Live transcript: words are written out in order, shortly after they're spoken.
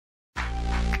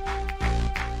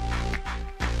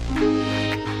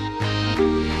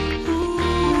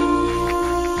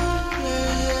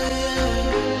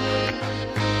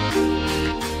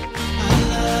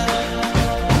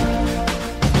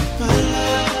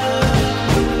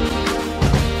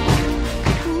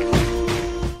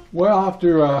Well,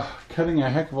 after cutting a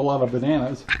heck of a lot of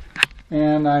bananas,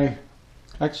 and I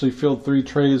actually filled 3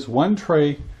 trays. 1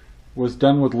 tray was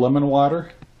done with lemon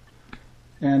water,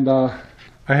 and I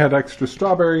had extra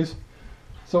strawberries,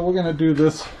 so we're going to do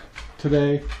this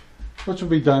today, which will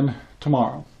be done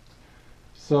tomorrow.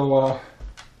 So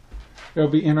it'll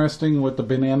be interesting what the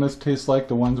bananas taste like,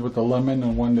 the ones with the lemon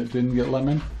and one that didn't get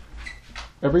lemon.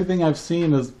 Everything I've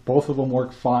seen is both of them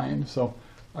work fine, so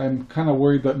I'm kind of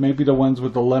worried that maybe the ones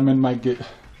with the lemon might get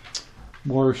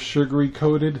more sugary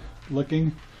coated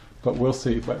looking, but we'll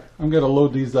see. But I'm going to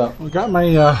load these up. We got my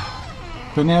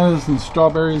bananas and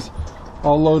strawberries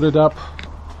all loaded up.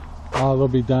 They'll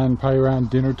be done probably around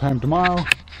dinner time tomorrow.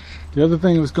 The other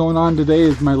thing that's going on today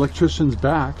is my electrician's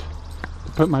back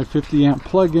to put my 50 amp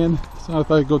plug in, so I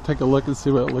thought I'd go take a look and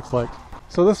see what it looks like.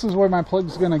 So this is where my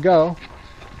plug's going to go,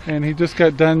 and he just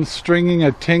got done stringing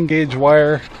a 10 gauge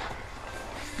wire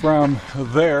from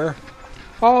there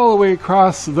all the way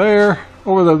across there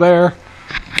over to there,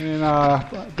 and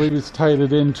I believe he's tied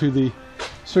it into the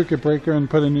circuit breaker and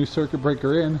put a new circuit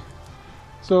breaker in.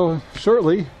 So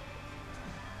shortly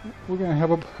we're going to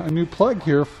have a new plug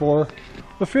here for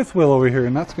the 5th wheel over here,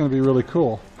 and that's going to be really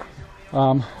cool.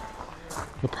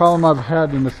 The problem I've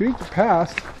had in the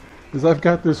past is I've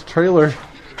got this trailer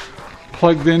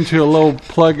plugged into a little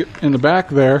plug in the back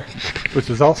there, which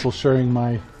is also sharing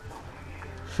my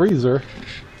freezer,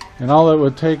 and all it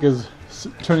would take is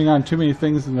turning on too many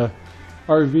things in the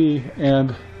RV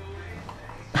and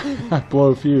I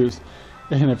blow a fuse.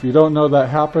 And if you don't know that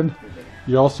happened,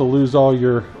 you also lose all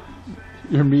your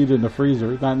meat in the freezer.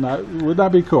 Would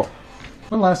that be cool?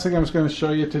 One last thing I was going to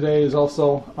show you today is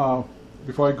also,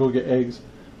 before I go get eggs,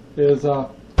 is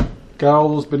got all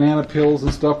those banana peels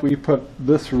and stuff. We put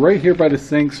this right here by the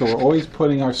sink, so we're always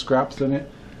putting our scraps in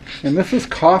it. And this is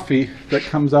coffee that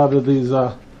comes out of these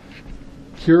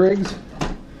Keurig.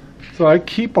 So I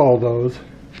keep all those,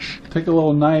 take a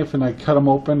little knife and I cut them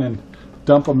open and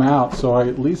dump them out, so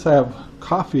at least I have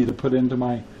coffee to put into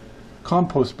my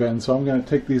compost bin. So I'm going to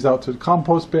take these out to the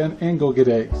compost bin and go get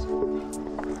eggs.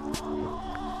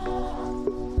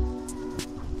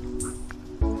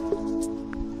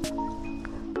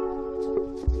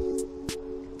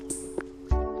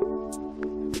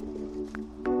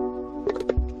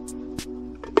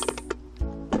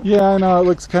 Yeah, I know it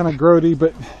looks kind of grody,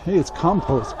 but hey, it's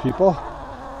compost, people,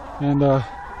 and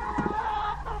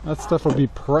that stuff will be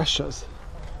precious.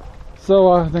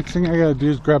 So next thing I gotta do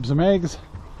is grab some eggs,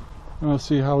 and we'll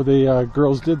see how the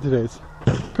girls did today. It's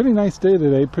a pretty nice day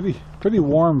today, pretty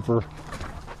warm for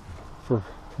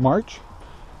March.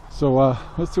 So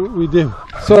let's see what we do.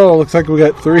 So it looks like we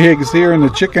got 3 eggs here and the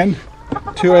chicken,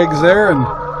 2 eggs there, and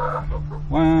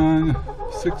 1,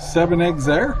 6, 7 eggs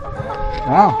there.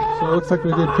 Wow, so it looks like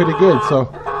we did pretty good.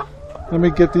 So let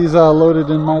me get these loaded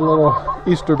in my little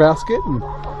Easter basket, and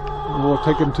we'll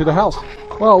take them to the house.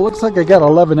 Well, it looks like I got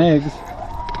 11 eggs.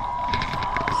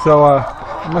 So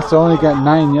I must have only got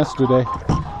 9 yesterday.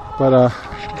 But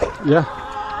yeah,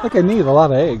 I think I need a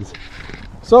lot of eggs.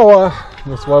 So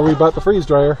that's why we bought the freeze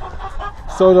dryer.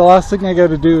 So the last thing I got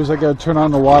to do is I got to turn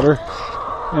on the water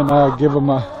and give them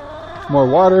more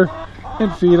water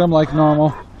and feed them like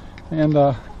normal. And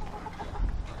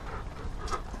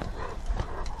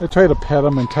I try to pet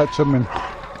them and touch them and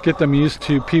get them used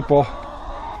to people.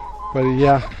 But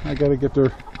yeah, I got to get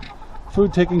their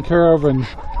food taken care of and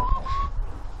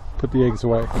put the eggs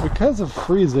away. Because of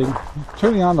freezing,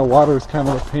 turning on the water is kind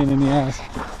of a pain in the ass.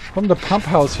 From the pump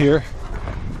house here,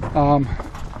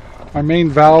 our main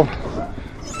valve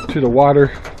to the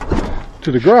water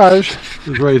to the garage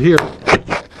is right here.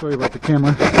 Sorry about the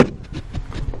camera.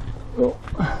 Oh.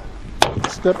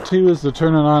 Step 2 is to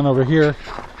turn it on over here,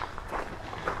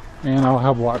 and I'll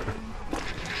have water.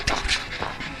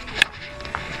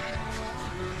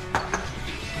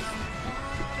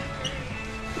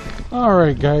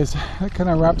 Alright guys, that kind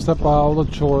of wraps up all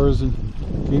the chores and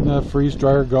getting the freeze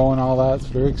dryer going, all that. It's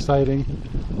very exciting.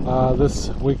 This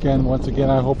weekend, once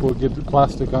again, I hope we'll get the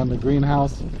plastic on the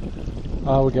greenhouse.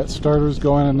 We got starters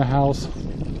going in the house.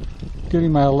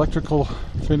 Getting my electrical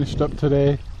finished up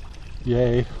today.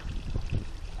 Yay.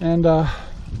 And the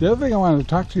other thing I wanted to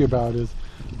talk to you about is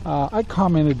I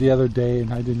commented the other day,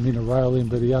 and I didn't mean to rile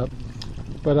anybody up,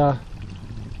 but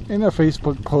in a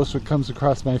Facebook post that comes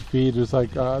across my feed, there's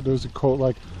like there's a quote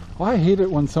like, "Well, I hate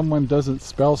it when someone doesn't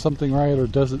spell something right, or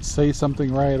doesn't say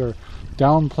something right, or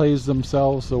downplays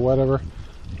themselves or whatever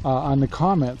on the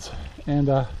comments." And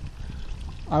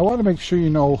I want to make sure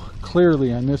you know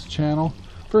clearly on this channel,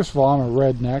 first of all, I'm a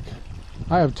redneck.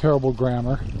 I have terrible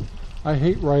grammar. I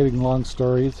hate writing long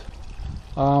stories.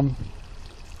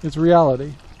 It's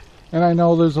reality. And I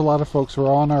know there's a lot of folks who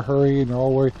are on a hurry and are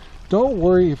all worried. Don't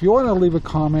worry. If you want to leave a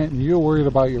comment and you're worried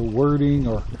about your wording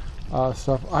or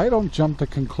stuff, I don't jump to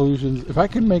conclusions. If I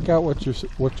can make out what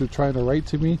you're trying to write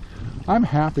to me, I'm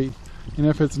happy. And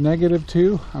if it's negative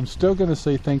too, I'm still going to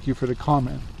say thank you for the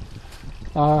comment.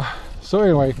 So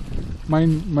anyway, my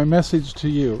message to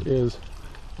you is,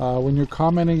 when you're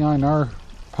commenting on our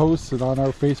posts and on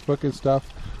our Facebook and stuff,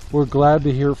 we're glad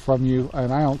to hear from you.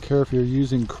 And I don't care if you're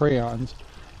using crayons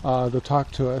to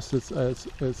talk to us.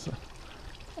 It's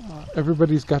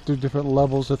everybody's got their different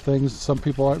levels of things. Some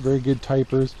people aren't very good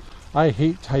typers. I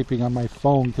hate typing on my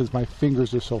phone because my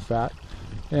fingers are so fat,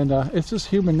 and it's just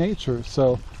human nature.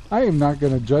 So I am not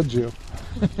going to judge you,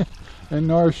 and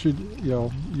nor should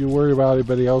you worry about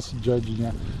anybody else judging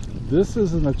you. This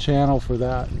isn't a channel for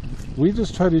that. We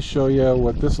just try to show you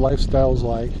what this lifestyle is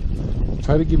like,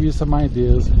 try to give you some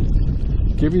ideas,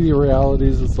 give you the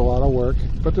realities. It's a lot of work,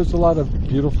 but there's a lot of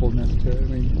beautifulness to it. I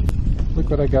mean, look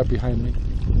what I got behind me.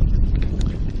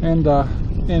 And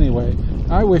anyway,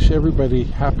 I wish everybody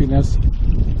happiness.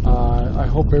 I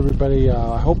hope everybody,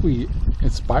 I hope we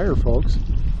inspire folks.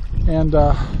 And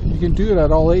you can do it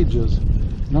at all ages.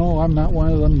 No, I'm not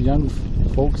one of them young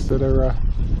folks that are,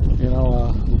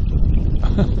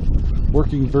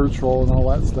 working virtual and all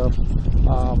that stuff.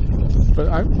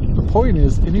 But the point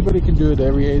is, anybody can do it at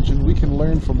every age, and we can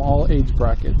learn from all age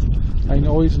brackets. I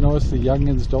always notice the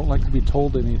youngins don't like to be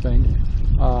told anything,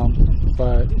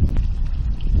 but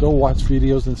they'll watch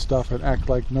videos and stuff and act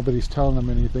like nobody's telling them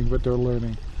anything, but they're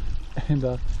learning.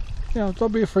 And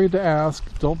don't be afraid to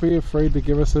ask. Don't be afraid to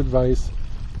give us advice,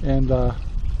 and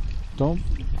don't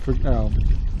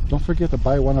forget to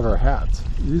buy one of our hats.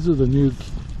 These are the new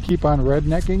Keep on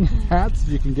Rednecking hats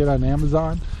you can get on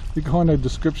Amazon. You go in the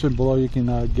description below, you can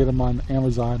get them on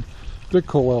Amazon. They're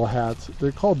cool little hats.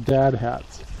 They're called dad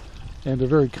hats, and they're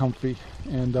very comfy.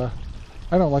 And I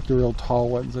don't like the real tall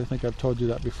ones. I think I've told you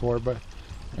that before, but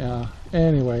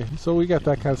anyway, so we got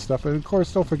that kind of stuff. And of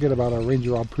course, don't forget about our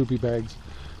RangerRob poopy bags.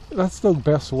 That's the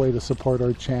best way to support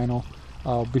our channel.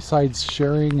 Besides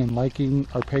sharing and liking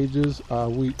our pages,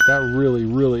 that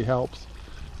really helps.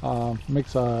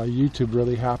 Makes YouTube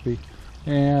really happy.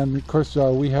 And of course,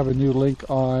 we have a new link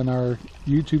on our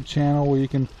YouTube channel where you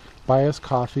can buy us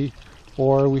coffee,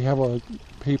 or we have a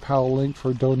PayPal link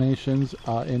for donations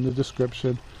in the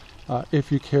description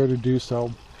if you care to do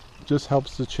so. Just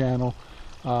helps the channel.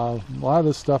 A lot of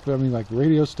this stuff, I mean, like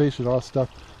radio station, all that stuff,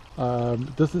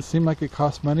 doesn't seem like it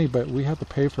costs money, but we have to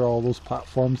pay for all those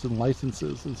platforms and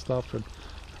licenses and stuff.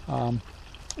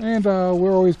 And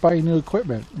we're always buying new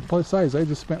equipment. Besides, I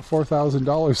just spent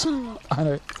 $4,000 on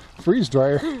a freeze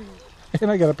dryer,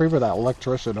 and I got to pay for that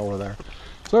electrician over there.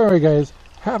 So anyway, guys,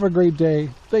 have a great day.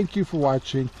 Thank you for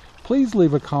watching. Please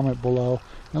leave a comment below.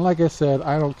 And like I said,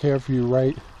 I don't care if you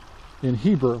write in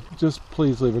Hebrew. Just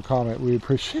please leave a comment. We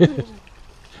appreciate it.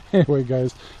 Anyway,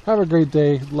 guys, have a great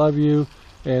day. Love you,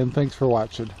 and thanks for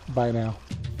watching. Bye now.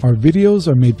 Our videos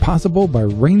are made possible by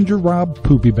RangerRob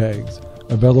Poopy Bags,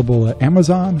 available at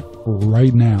Amazon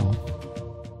right now.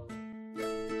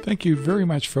 Thank you very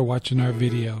much for watching our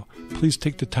video. Please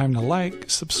take the time to like,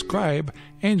 subscribe,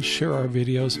 and share our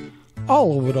videos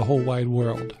all over the whole wide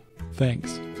world.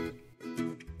 Thanks.